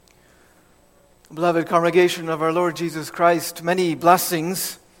Beloved congregation of our Lord Jesus Christ, many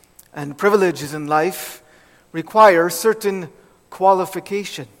blessings and privileges in life require certain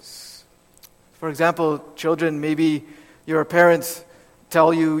qualifications. For example, children, maybe your parents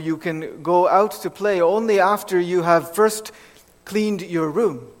tell you you can go out to play only after you have first cleaned your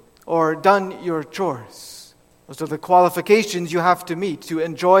room or done your chores. Those are the qualifications you have to meet to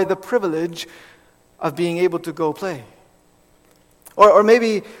enjoy the privilege of being able to go play. Or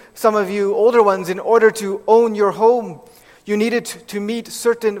maybe some of you older ones, in order to own your home, you needed to meet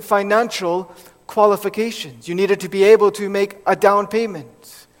certain financial qualifications. You needed to be able to make a down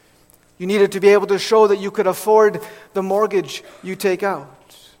payment. You needed to be able to show that you could afford the mortgage you take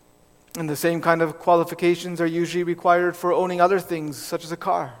out. And the same kind of qualifications are usually required for owning other things, such as a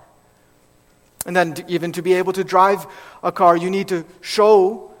car. And then even to be able to drive a car, you need to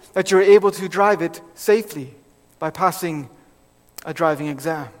show that you're able to drive it safely by passing a driving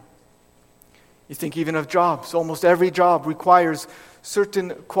exam. You think even of jobs. Almost every job requires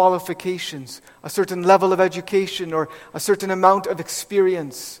certain qualifications, a certain level of education or a certain amount of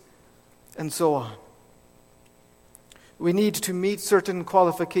experience, and so on. We need to meet certain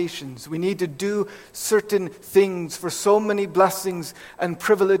qualifications. We need to do certain things for so many blessings and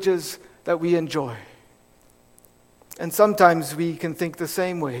privileges that we enjoy. And sometimes we can think the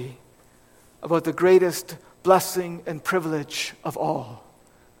same way about the greatest blessing and privilege of all,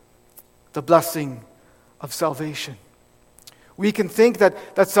 the blessing of salvation. We can think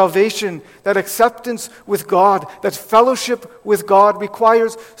that salvation, that acceptance with God, that fellowship with God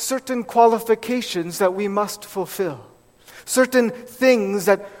requires certain qualifications that we must fulfill, certain things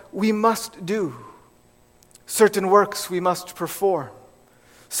that we must do, certain works we must perform,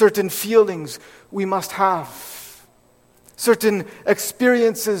 certain feelings we must have, certain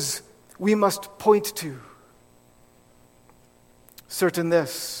experiences we must point to. Certain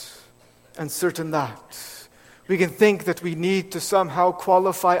this and certain that. We can think that we need to somehow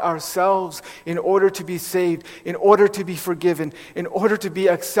qualify ourselves in order to be saved, in order to be forgiven, in order to be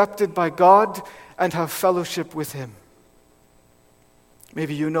accepted by God and have fellowship with Him.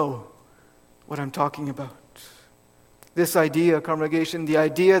 Maybe you know what I'm talking about. This idea, congregation, the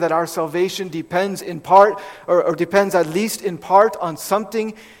idea that our salvation depends in part, or depends at least in part on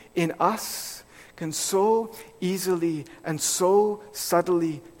something in us, can so easily and so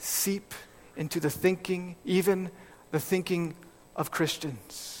subtly seep into the thinking, even the thinking of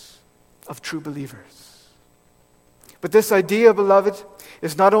Christians, of true believers. But this idea, beloved,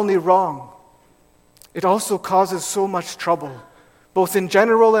 is not only wrong, it also causes so much trouble, both in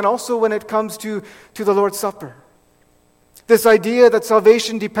general and also when it comes to the Lord's Supper. This idea that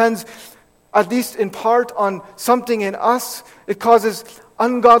salvation depends, at least in part, on something in us, it causes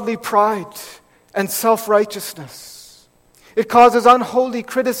ungodly pride and self-righteousness. It causes unholy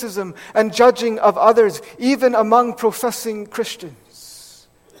criticism and judging of others, even among professing Christians.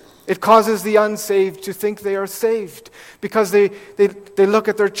 It causes the unsaved to think they are saved because they look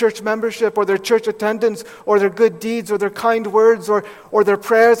at their church membership or their church attendance or their good deeds or their kind words or their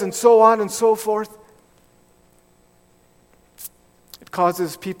prayers and so on and so forth. It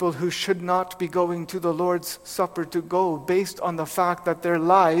causes people who should not be going to the Lord's Supper to go based on the fact that their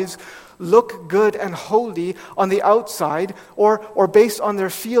lives look good and holy on the outside, or based on their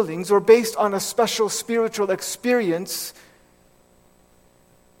feelings, or based on a special spiritual experience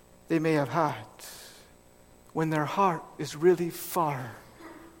they may have had, when their heart is really far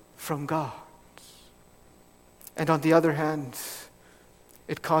from God. And on the other hand,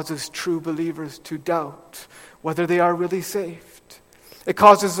 it causes true believers to doubt whether they are really saved. It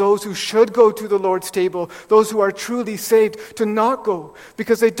causes those who should go to the Lord's table, those who are truly saved, to not go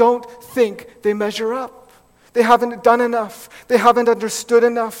because they don't think they measure up. They haven't done enough. They haven't understood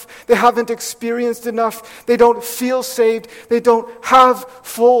enough. They haven't experienced enough. They don't feel saved. They don't have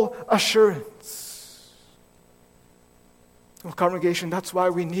full assurance. Well, congregation, that's why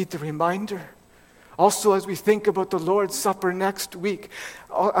we need the reminder. Also, as we think about the Lord's Supper next week,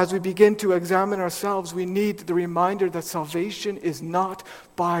 as we begin to examine ourselves, we need the reminder that salvation is not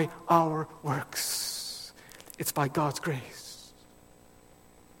by our works. It's by God's grace.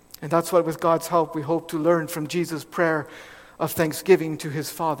 And that's what, with God's help, we hope to learn from Jesus' prayer of thanksgiving to His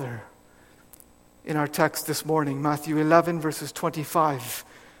Father in our text this morning, Matthew 11, verses 25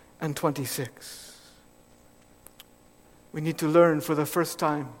 and 26. We need to learn for the first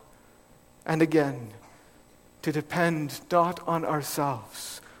time and again, to depend not on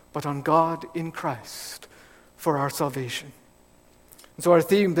ourselves, but on God in Christ for our salvation. And so our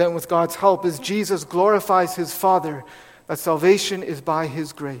theme then, with God's help, is Jesus glorifies His Father, that salvation is by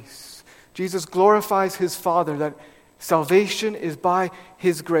His grace. Jesus glorifies His Father, that salvation is by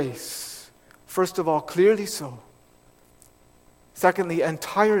His grace First of all, clearly so. Secondly,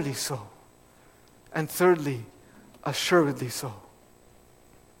 entirely so. And thirdly, assuredly so.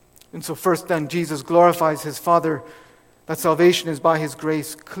 And so first then, Jesus glorifies his Father, that salvation is by his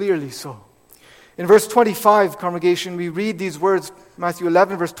grace, clearly so. In verse 25, congregation, we read these words, Matthew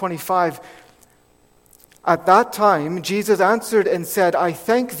 11, verse 25. At that time, Jesus answered and said, I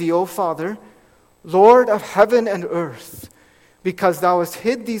thank thee, O Father, Lord of heaven and earth, because thou hast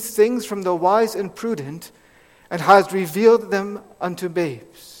hid these things from the wise and prudent, and hast revealed them unto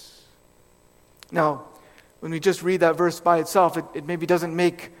babes. Now, when we just read that verse by itself, it maybe doesn't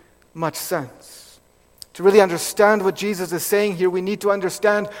make much sense. To really understand what Jesus is saying here, we need to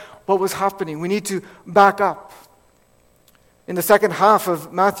understand what was happening. We need to back up. In the second half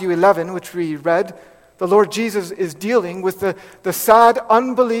of Matthew 11, which we read, the Lord Jesus is dealing with the sad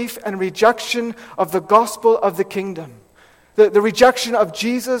unbelief and rejection of the gospel of the kingdom. The rejection of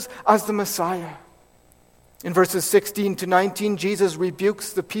Jesus as the Messiah. In verses 16 to 19, Jesus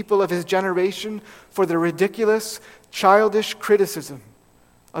rebukes the people of his generation for the ridiculous, childish criticism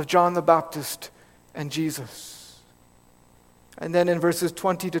of John the Baptist and Jesus. And then in verses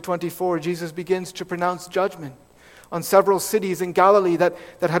 20 to 24, Jesus begins to pronounce judgment on several cities in Galilee that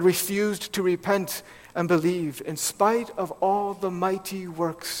had refused to repent and believe in spite of all the mighty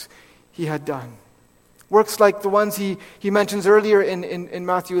works he had done. Works like the ones he mentions earlier in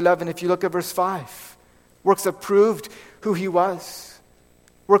Matthew 11, if you look at verse 5. Works that proved who he was.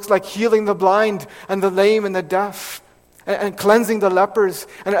 Works like healing the blind and the lame and the deaf, and cleansing the lepers,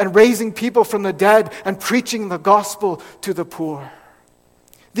 and raising people from the dead, and preaching the gospel to the poor.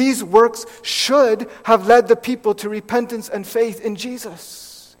 These works should have led the people to repentance and faith in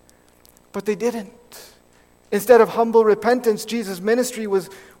Jesus. But they didn't. Instead of humble repentance, Jesus' ministry was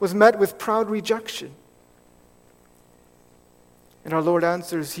met with proud rejection. And our Lord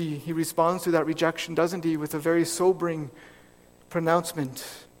answers, he responds to that rejection, doesn't he, with a very sobering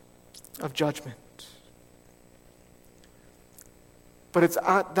pronouncement of judgment. But it's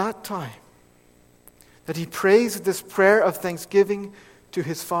at that time that he prays this prayer of thanksgiving to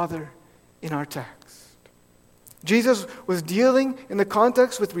his Father in our text. Jesus was dealing in the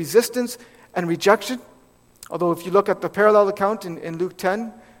context with resistance and rejection. Although if you look at the parallel account in Luke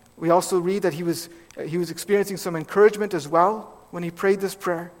 10, we also read that he was experiencing some encouragement as well when he prayed this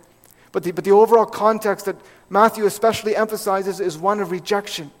prayer. But the overall context that Matthew especially emphasizes is one of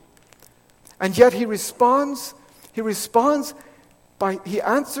rejection. And yet he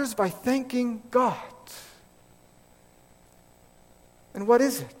answers by thanking God. And what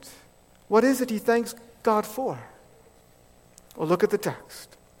is it? What is it he thanks God for? Well, look at the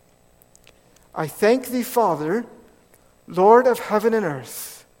text. I thank thee, Father, Lord of heaven and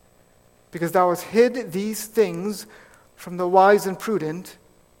earth, because thou hast hid these things from the wise and prudent,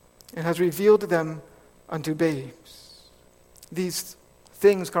 and has revealed them unto babes. These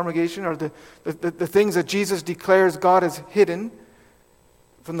things, congregation, are the things that Jesus declares God has hidden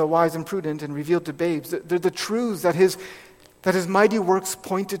from the wise and prudent and revealed to babes. They're the truths that his mighty works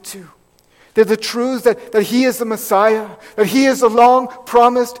pointed to. They're the truths that he is the Messiah, that he is the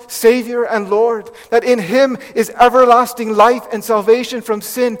long-promised Savior and Lord, that in him is everlasting life and salvation from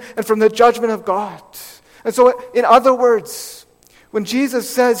sin and from the judgment of God. And so, in other words, when Jesus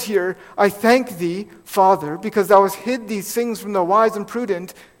says here, I thank thee, Father, because thou hast hid these things from the wise and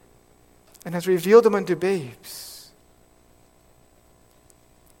prudent and hast revealed them unto babes,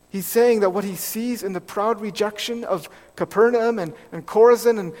 he's saying that what he sees in the proud rejection of Capernaum and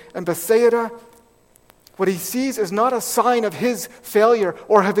Chorazin and Bethsaida, what he sees is not a sign of his failure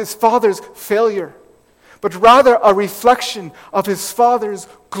or of his Father's failure, but rather a reflection of his Father's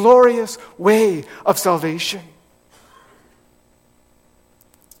glorious way of salvation.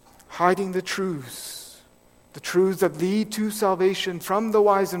 Hiding the truths that lead to salvation from the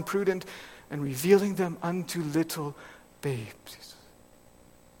wise and prudent, and revealing them unto little babes.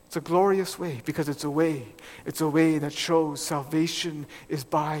 It's a glorious way, because it's a way that shows salvation is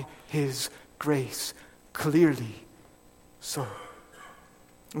by his grace, clearly so.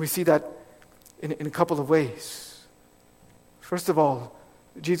 And we see that in a couple of ways. First of all,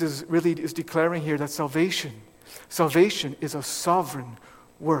 Jesus really is declaring here that salvation is a sovereign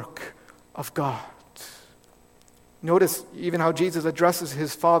work of God. Notice even how Jesus addresses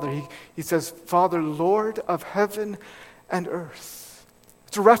his Father. He says, Father, Lord of heaven and earth.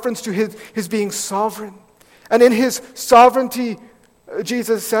 It's a reference to his being sovereign. And in his sovereignty,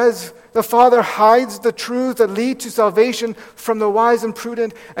 Jesus says, the Father hides the truths that lead to salvation from the wise and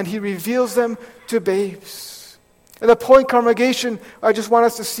prudent, and he reveals them to babes. And the point, congregation, I just want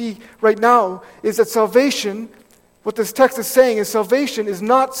us to see right now is that salvation What this text is saying is salvation is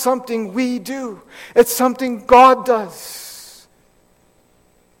not something we do. It's something God does.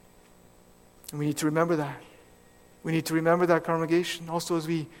 And we need to remember that. We need to remember that, congregation, also as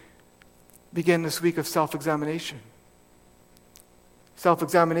we begin this week of self-examination.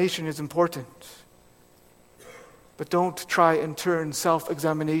 Self-examination is important. But don't try and turn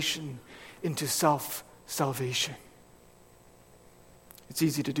self-examination into self-salvation. It's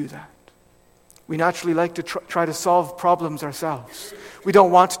easy to do that. We naturally like to try to solve problems ourselves. We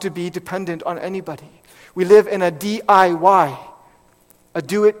don't want to be dependent on anybody. We live in a DIY, a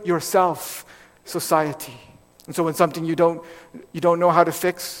do-it-yourself society. And so when something you don't know how to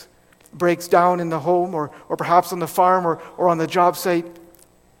fix breaks down in the home or perhaps on the farm or on the job site,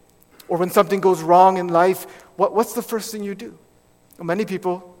 or when something goes wrong in life, what's the first thing you do? Well, many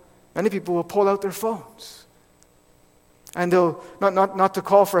people will pull out their phones. And they'll, not to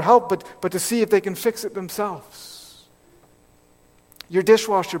call for help, but to see if they can fix it themselves. Your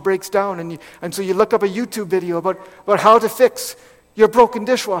dishwasher breaks down, and so you look up a YouTube video about how to fix your broken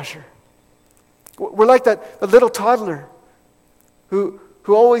dishwasher. We're like that little toddler who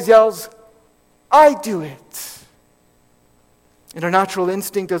always yells, "I do it." And our natural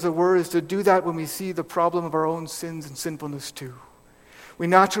instinct, as it were, is to do that when we see the problem of our own sins and sinfulness too. We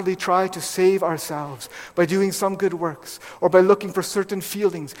naturally try to save ourselves by doing some good works or by looking for certain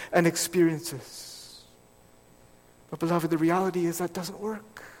feelings and experiences. But beloved, the reality is that doesn't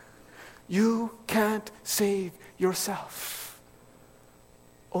work. You can't save yourself.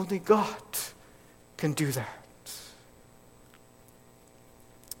 Only God can do that.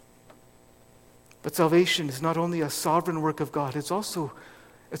 But salvation is not only a sovereign work of God, it's also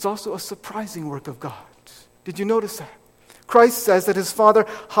a surprising work of God. Did you notice that? Christ says that his Father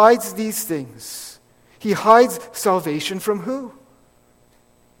hides these things. He hides salvation from who?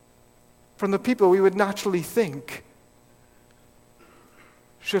 From the people we would naturally think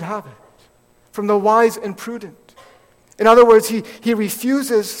should have it. From the wise and prudent. In other words, he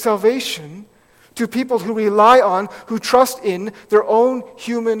refuses salvation to people who rely on, who trust in their own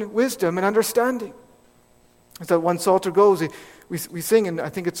human wisdom and understanding. As that one psalter goes, we sing in, I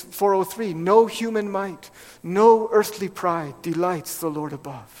think it's 403, "No human might, no earthly pride delights the Lord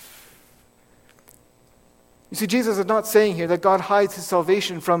above." You see, Jesus is not saying here that God hides his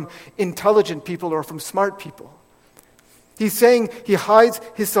salvation from intelligent people or from smart people. He's saying he hides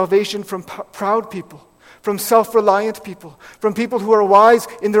his salvation from proud people, from self-reliant people, from people who are wise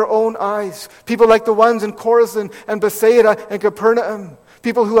in their own eyes, people like the ones in Chorazin and Bethsaida and Capernaum,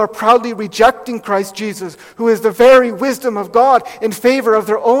 people who are proudly rejecting Christ Jesus, who is the very wisdom of God, in favor of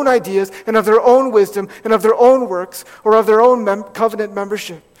their own ideas and of their own wisdom and of their own works or of their own covenant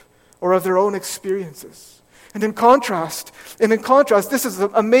membership or of their own experiences. And in contrast, this is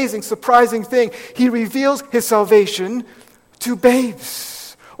an amazing, surprising thing. He reveals his salvation to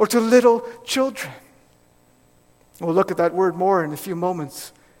babes or to little children. We'll look at that word more in a few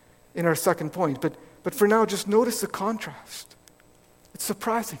moments in our second point. But for now, just notice the contrast. It's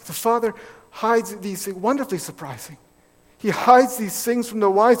surprising. The Father hides these things, wonderfully surprising. He hides these things from the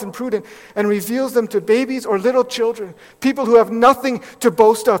wise and prudent and reveals them to babies or little children, people who have nothing to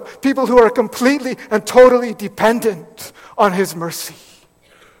boast of, people who are completely and totally dependent on his mercy.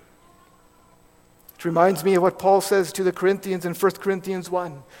 It reminds me of what Paul says to the Corinthians in 1 Corinthians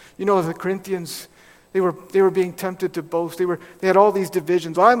 1. You know, the Corinthians, they were being tempted to boast. They had all these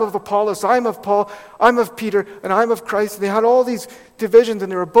divisions. I'm of Apollos, I'm of Paul, I'm of Peter, and I'm of Christ. And they had all these divisions,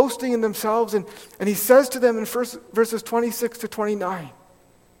 and they were boasting in themselves. And he says to them in verses 26 to 29,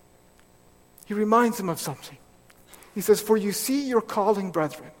 he reminds them of something. He says, "For you see your calling,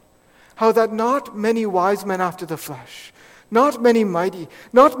 brethren, how that not many wise men after the flesh, not many mighty,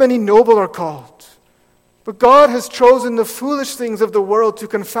 not many noble are called. But God has chosen the foolish things of the world to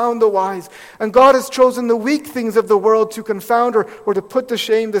confound the wise. And God has chosen the weak things of the world to confound or to put to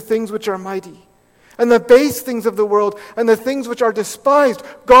shame the things which are mighty. And the base things of the world and the things which are despised,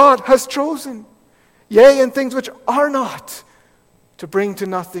 God has chosen. Yea, and things which are not, to bring to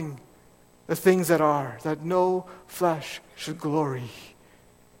nothing the things that are, that no flesh should glory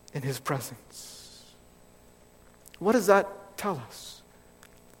in his presence." What does that tell us?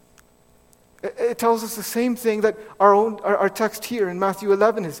 It tells us the same thing that our text here in Matthew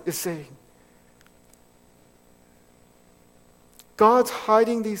 11 is saying. God's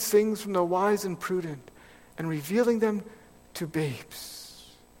hiding these things from the wise and prudent and revealing them to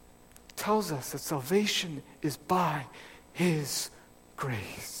babes. It tells us that salvation is by his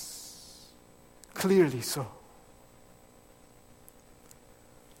grace. Clearly so.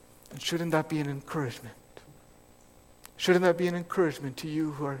 And shouldn't that be an encouragement? Shouldn't that be an encouragement to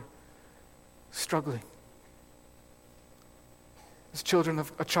you who are struggling? as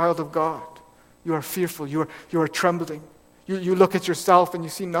a child of God, you are fearful, you are trembling. You look at yourself and you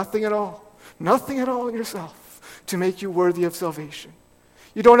see nothing at all in yourself to make you worthy of salvation.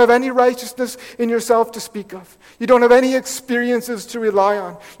 You don't have any righteousness in yourself to speak of. You don't have any experiences to rely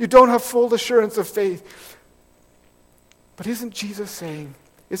on. You don't have full assurance of faith. But isn't Jesus saying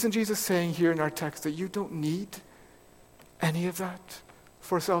here in our text that you don't need any of that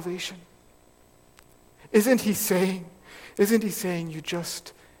for salvation? Isn't he saying you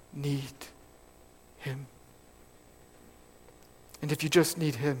just need him? And if you just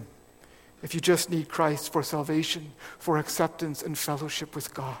need him, if you just need Christ for salvation, for acceptance and fellowship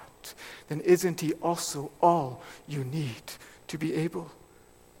with God, then isn't he also all you need to be able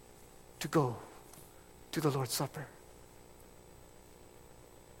to go to the Lord's Supper?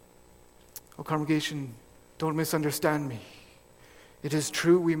 Oh, congregation, don't misunderstand me. It is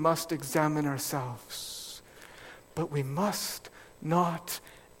true we must examine ourselves, but we must not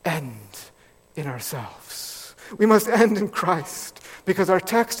end in ourselves. We must end in Christ. Because our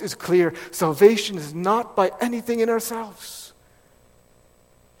text is clear, salvation is not by anything in ourselves.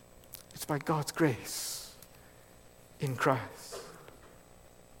 It's by God's grace in Christ.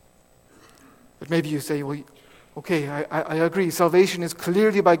 But maybe you say, well, okay, I agree, salvation is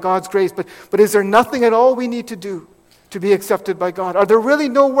clearly by God's grace, but is there nothing at all we need to do to be accepted by God? Are there really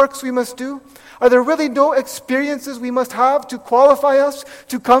no works we must do? Are there really no experiences we must have to qualify us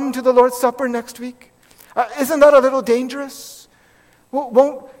to come to the Lord's Supper next week? Isn't that a little dangerous?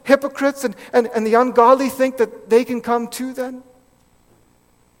 Won't hypocrites and the ungodly think that they can come too then?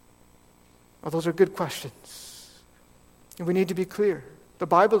 Well, those are good questions. And we need to be clear. The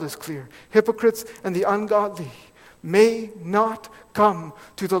Bible is clear. Hypocrites and the ungodly may not come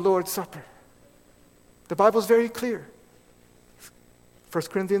to the Lord's Supper. The Bible is very clear. 1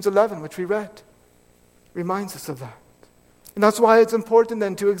 Corinthians 11, which we read, reminds us of that. And that's why it's important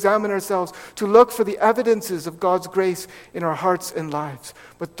then to examine ourselves, to look for the evidences of God's grace in our hearts and lives.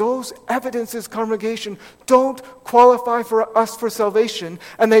 But those evidences, congregation, don't qualify for us for salvation,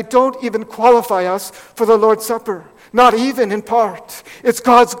 and they don't even qualify us for the Lord's Supper. Not even in part. It's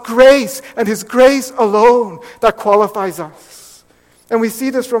God's grace and his grace alone that qualifies us. And we see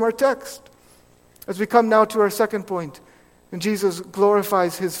this from our text. As we come now to our second point, and Jesus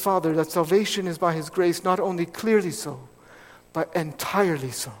glorifies his Father, that salvation is by his grace, not only clearly so, but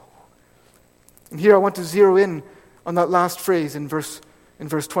entirely so. And here I want to zero in on that last phrase in verse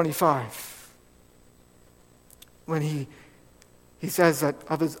 25. When he says that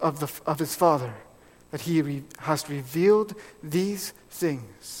of his Father, that he has revealed these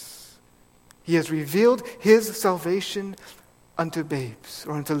things. He has revealed his salvation unto babes,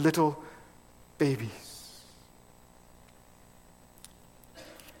 or unto little babies.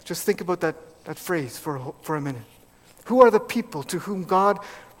 Just think about that phrase for a minute. Who are the people to whom God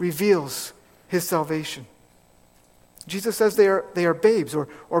reveals his salvation? Jesus says they are babes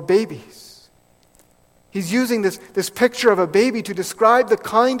or babies. He's using this picture of a baby to describe the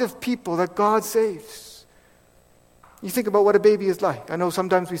kind of people that God saves. You think about what a baby is like. I know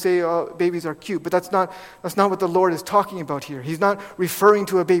sometimes we say babies are cute, but that's not what the Lord is talking about here. He's not referring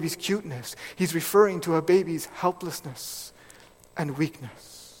to a baby's cuteness. He's referring to a baby's helplessness and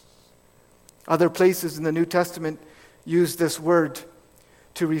weakness. Other places in the New Testament use this word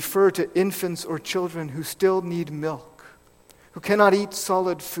to refer to infants or children who still need milk, who cannot eat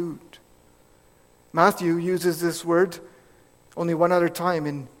solid food. Matthew uses this word only one other time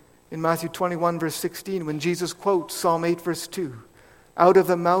in Matthew 21, verse 16, when Jesus quotes Psalm 8, verse 2, "Out of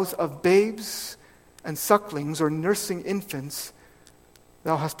the mouth of babes and sucklings," or nursing infants,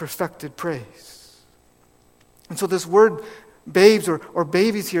 "thou hast perfected praise." And so this word babes or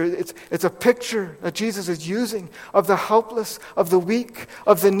babies here, it's a picture that Jesus is using of the helpless, of the weak,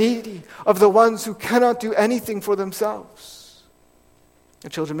 of the needy, of the ones who cannot do anything for themselves.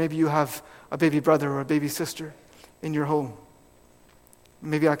 And children, maybe you have a baby brother or a baby sister in your home.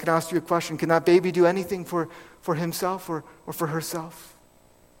 Maybe I can ask you a question. Can that baby do anything for himself or for herself?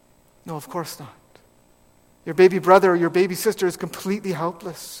 No, of course not. Your baby brother or your baby sister is completely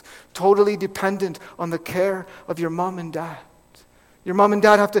helpless, totally dependent on the care of your mom and dad. Your mom and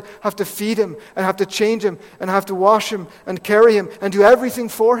dad have to feed him and have to change him and have to wash him and carry him and do everything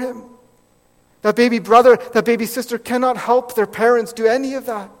for him. That baby brother, that baby sister cannot help their parents do any of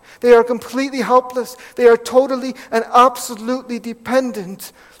that. They are completely helpless. They are totally and absolutely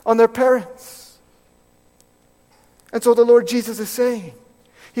dependent on their parents. And so the Lord Jesus is saying,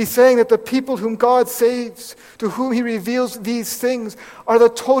 He's saying that the people whom God saves, to whom He reveals these things, are the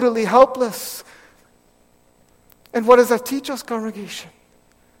totally helpless. And what does that teach us, congregation?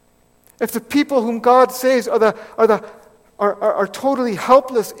 If the people whom God saves are are totally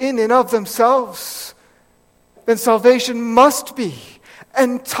helpless in and of themselves, then salvation must be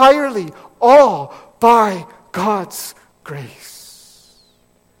entirely all by God's grace.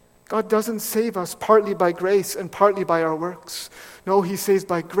 God doesn't save us partly by grace and partly by our works. No, he saves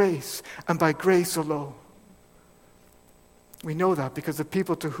by grace and by grace alone. We know that because the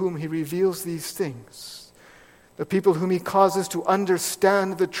people to whom he reveals these things, the people whom he causes to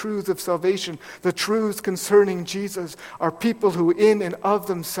understand the truth of salvation, the truths concerning Jesus, are people who in and of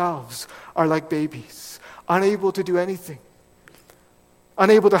themselves are like babies, unable to do anything,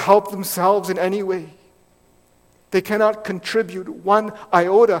 unable to help themselves in any way. They cannot contribute one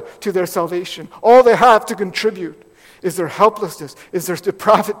iota to their salvation. All they have to contribute is their helplessness, is their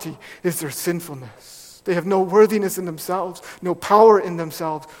depravity, is their sinfulness. They have no worthiness in themselves, no power in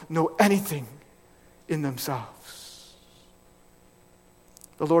themselves, no anything in themselves.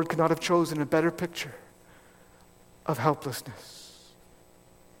 The Lord could not have chosen a better picture of helplessness.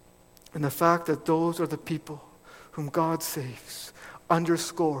 And the fact that those are the people whom God saves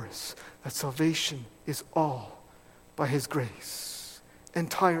underscores that salvation is all by his grace,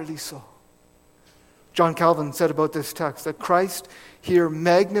 entirely so. John Calvin said about this text that Christ here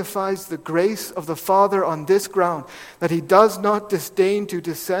magnifies the grace of the Father on this ground, that he does not disdain to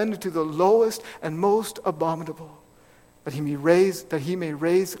descend to the lowest and most abominable, that he may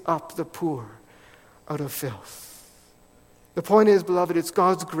raise up the poor out of filth. The point is, beloved, it's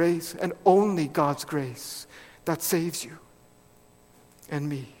God's grace and only God's grace that saves you and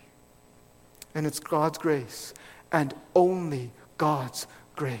me. And it's God's grace and only God's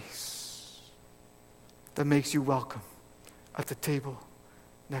grace that makes you welcome at the table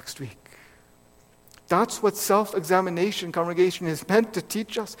next week. That's what self-examination, congregation, is meant to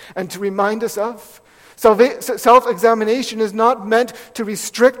teach us and to remind us of. Self-examination is not meant to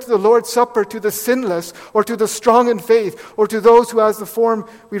restrict the Lord's Supper to the sinless or to the strong in faith or to those who, as the form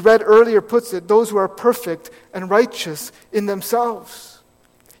we read earlier puts it, those who are perfect and righteous in themselves.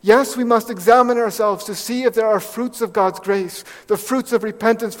 Yes, we must examine ourselves to see if there are fruits of God's grace, the fruits of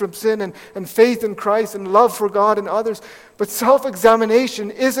repentance from sin and faith in Christ and love for God and others. But self-examination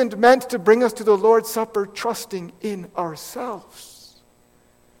isn't meant to bring us to the Lord's Supper trusting in ourselves,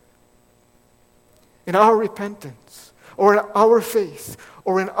 in our repentance, or in our faith,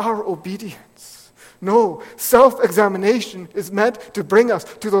 or in our obedience. No, self-examination is meant to bring us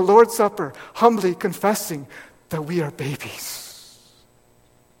to the Lord's Supper, humbly confessing that we are babies,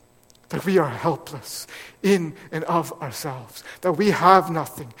 that we are helpless in and of ourselves, that we have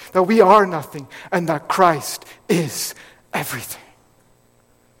nothing, that we are nothing, and that Christ is everything.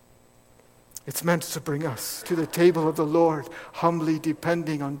 It's meant to bring us to the table of the Lord, humbly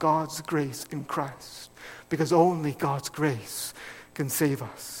depending on God's grace in Christ, because only God's grace can save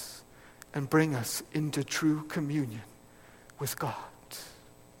us and bring us into true communion with God.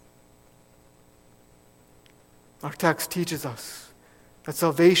 Our text teaches us that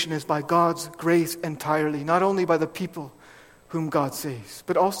salvation is by God's grace entirely, not only by the people whom God saves,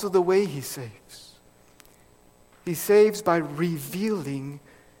 but also the way he saves. He saves by revealing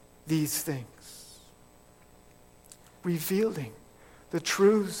these things. Revealing the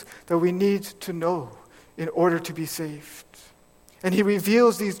truths that we need to know in order to be saved. And he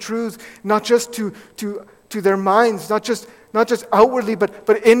reveals these truths not just to their minds, not just outwardly,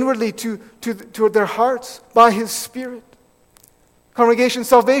 but inwardly to their hearts by his Spirit. Congregation,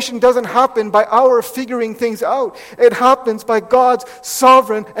 salvation doesn't happen by our figuring things out. It happens by God's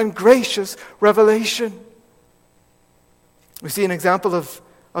sovereign and gracious revelation. We see an example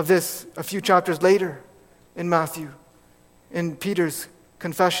of this a few chapters later in Matthew, in Peter's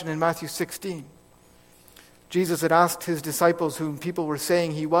confession in Matthew 16. Jesus had asked his disciples whom people were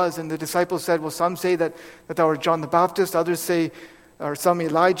saying he was, and the disciples said, well, some say that thou art John the Baptist, others say, or some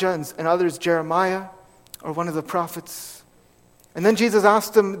Elijah, and others Jeremiah, or one of the prophets. And then Jesus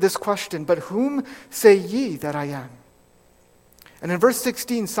asked them this question, but whom say ye that I am? And in verse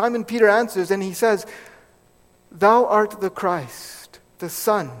 16, Simon Peter answers, and he says, thou art the Christ, the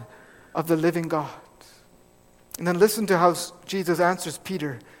Son of the living God. And then listen to how Jesus answers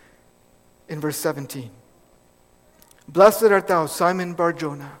Peter in verse 17. Blessed art thou, Simon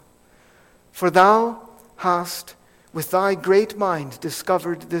Bar-Jonah, for thou hast with thy great mind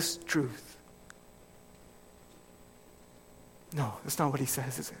discovered this truth. No, that's not what he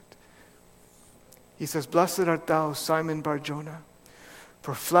says, is it? He says, blessed art thou, Simon Bar-Jonah,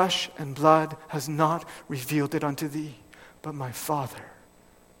 for flesh and blood has not revealed it unto thee, but my Father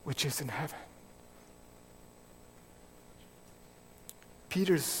which is in heaven.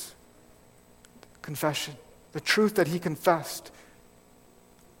 Peter's confession, the truth that he confessed,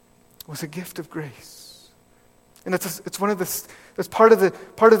 was a gift of grace. And it's one of that's part of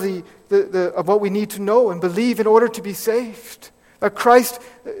of what we need to know and believe in order to be saved.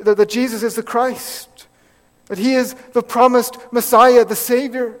 That Jesus is the Christ, that He is the promised Messiah, the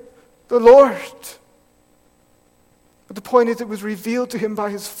Savior, the Lord. But the point is, it was revealed to him by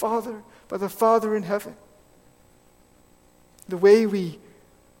his Father, by the Father in heaven. The way we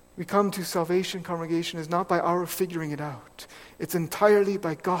come to salvation, congregation, is not by our figuring it out. It's entirely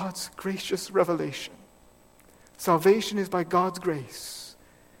by God's gracious revelation. Salvation is by God's grace,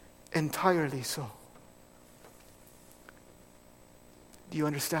 entirely so. Do you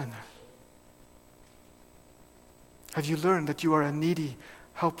understand that? Have you learned that you are a needy,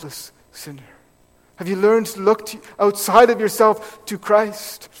 helpless sinner? Have you learned to look outside of yourself to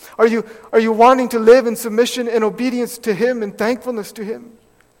Christ? Are you wanting to live in submission and obedience to Him and thankfulness to Him?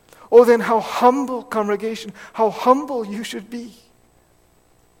 Oh, then how humble, congregation, how humble you should be.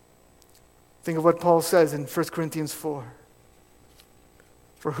 Think of what Paul says in 1 Corinthians 4.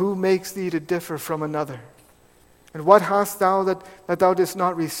 For who makes thee to differ from another? And what hast thou that thou didst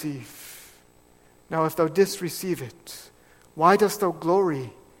not receive? Now if thou didst receive it, why dost thou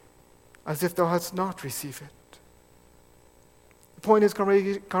glory as if thou hadst not received it? The point is,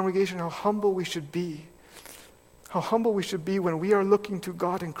 congregation, how humble we should be. How humble we should be when we are looking to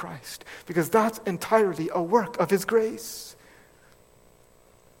God in Christ, because that's entirely a work of His grace.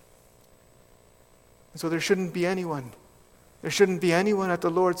 And so there shouldn't be anyone at the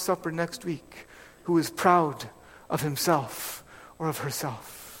Lord's Supper next week who is proud of himself or of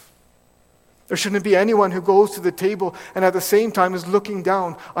herself. There shouldn't be anyone who goes to the table and at the same time is looking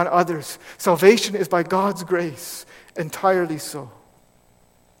down on others. Salvation is by God's grace, entirely so.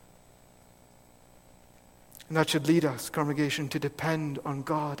 And that should lead us, congregation, to depend on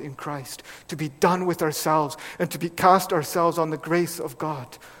God in Christ, to be done with ourselves, and to cast ourselves on the grace of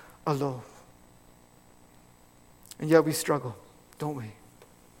God alone. And yet we struggle, don't we?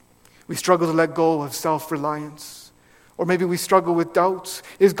 We struggle to let go of self-reliance. Or maybe we struggle with doubts.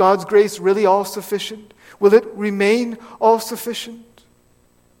 Is God's grace really all sufficient? Will it remain all sufficient?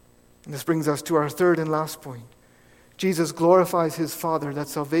 And this brings us to our third and last point. Jesus glorifies His Father that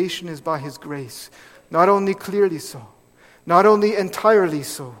salvation is by His grace. Not only clearly so, not only entirely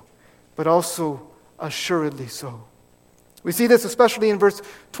so, but also assuredly so. We see this especially in verse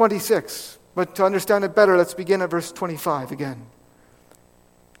 26. But to understand it better, let's begin at verse 25 again.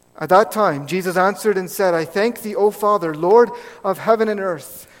 At that time, Jesus answered and said, I thank thee, O Father, Lord of heaven and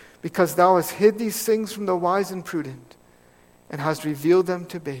earth, because thou hast hid these things from the wise and prudent, and hast revealed them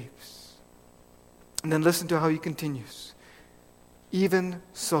to babes. And then listen to how he continues. Even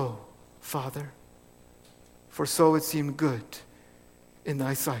so, Father, for so it seemed good in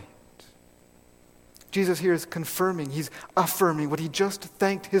thy sight. Jesus here is confirming, he's affirming what he just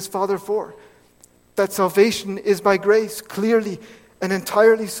thanked his Father for. That salvation is by grace, clearly and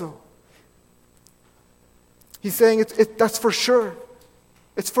entirely so. He's saying that's for sure.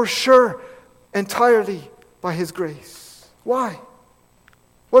 It's for sure entirely by His grace. Why?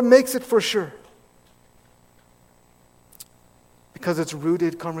 What makes it for sure? Because it's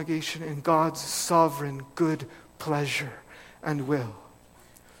rooted, congregation, in God's sovereign good pleasure and will.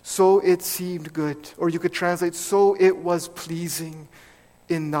 So it seemed good. Or you could translate, so it was pleasing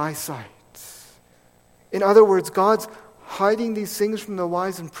in thy sight. In other words, God's hiding these things from the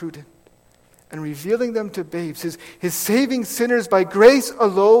wise and prudent and revealing them to babes. His saving sinners by grace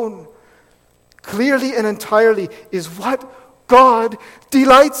alone, clearly and entirely, is what God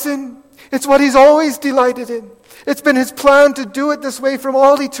delights in. It's what He's always delighted in. It's been His plan to do it this way from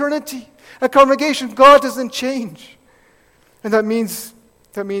all eternity. A congregation, God doesn't change. And that means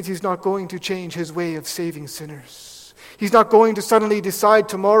He's not going to change His way of saving sinners. He's not going to suddenly decide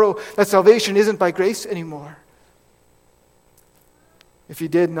tomorrow that salvation isn't by grace anymore. If He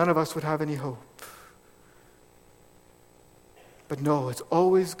did, none of us would have any hope. But no, it's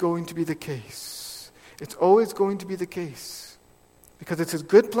always going to be the case. It's always going to be the case. Because it's His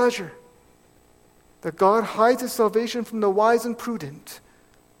good pleasure that God hides His salvation from the wise and prudent,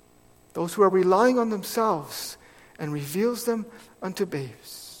 those who are relying on themselves, and reveals them unto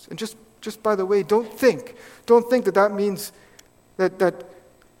babes. And just by the way, don't think that means that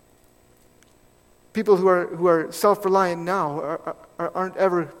people who are self-reliant now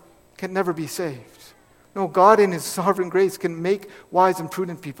can never be saved. No, God in His sovereign grace can make wise and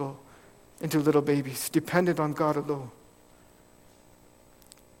prudent people into little babies, dependent on God alone.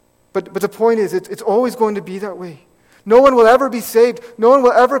 But the point is, it's always going to be that way. No one will ever be saved. No one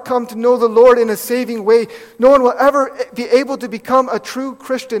will ever come to know the Lord in a saving way. No one will ever be able to become a true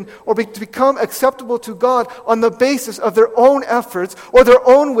Christian or to become acceptable to God on the basis of their own efforts or their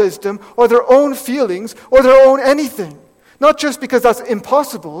own wisdom or their own feelings or their own anything. Not just because that's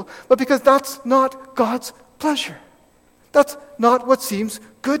impossible, but because that's not God's pleasure. That's not what seems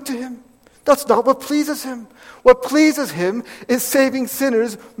good to Him. That's not what pleases Him. What pleases Him is saving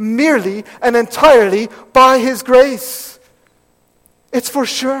sinners merely and entirely by His grace. It's for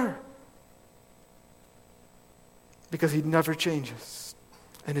sure. Because He never changes,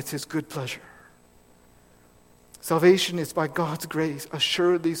 and it's His good pleasure. Salvation is by God's grace,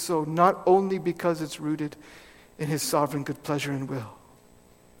 assuredly so, not only because it's rooted in His sovereign good pleasure and will,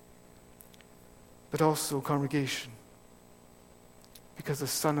 but also, congregation, because the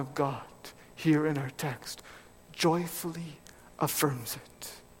Son of God, here in our text, joyfully affirms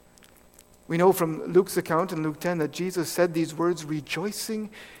it. We know from Luke's account in Luke 10 that Jesus said these words,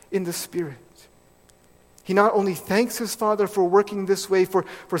 rejoicing in the Spirit. He not only thanks His Father for working this way, for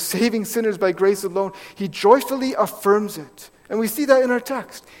saving sinners by grace alone, He joyfully affirms it. And we see that in our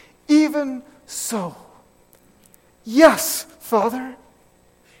text. Even so, yes, Father.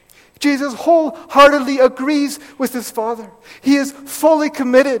 Jesus wholeheartedly agrees with His Father. He is fully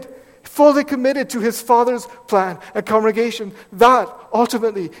committed to His Father's plan. And congregation, that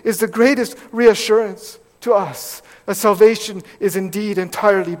ultimately is the greatest reassurance to us, that salvation is indeed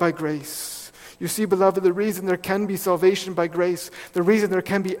entirely by grace. You see, beloved, the reason there can be salvation by grace, the reason there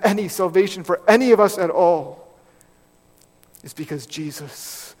can be any salvation for any of us at all, is because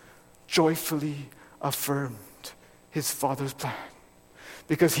Jesus joyfully affirmed His Father's plan.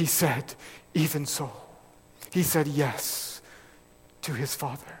 Because He said, even so. He said yes to His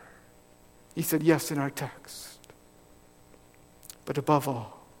Father. He said yes in our text. But above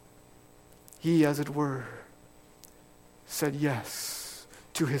all, He, as it were, said yes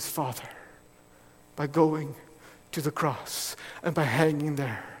to His Father by going to the cross and by hanging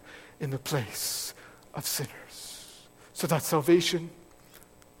there in the place of sinners. So that salvation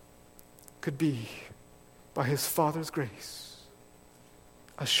could be by His Father's grace.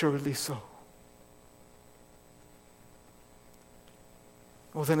 Assuredly so.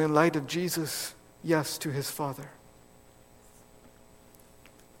 Well, then, in light of Jesus' yes to His Father,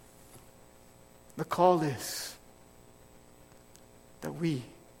 the call is that we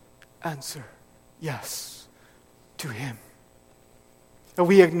answer yes to Him. That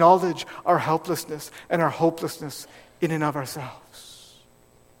we acknowledge our helplessness and our hopelessness in and of ourselves.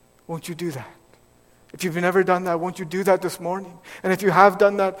 Won't you do that? If you've never done that, won't you do that this morning? And if you have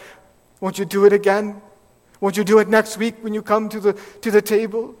done that, won't you do it again? Won't you do it next week when you come to the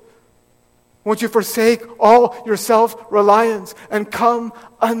table? Won't you forsake all your self-reliance and come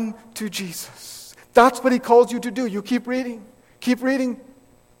unto Jesus? That's what He calls you to do. You keep reading. Keep reading.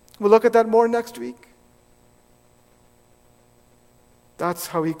 We'll look at that more next week. That's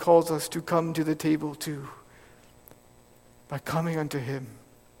how He calls us to come to the table too. By coming unto Him.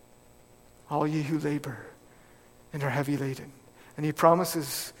 All ye who labor and are heavy laden. And He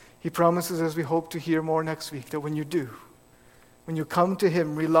promises, as we hope to hear more next week, that when you do, when you come to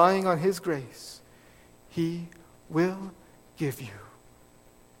Him relying on His grace, He will give you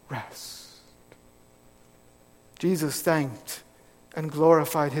rest. Jesus thanked and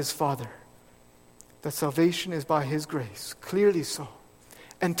glorified His Father that salvation is by His grace, clearly so,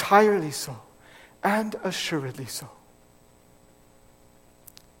 entirely so, and assuredly so.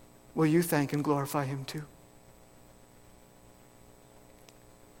 Will you thank and glorify Him too?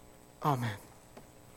 Amen.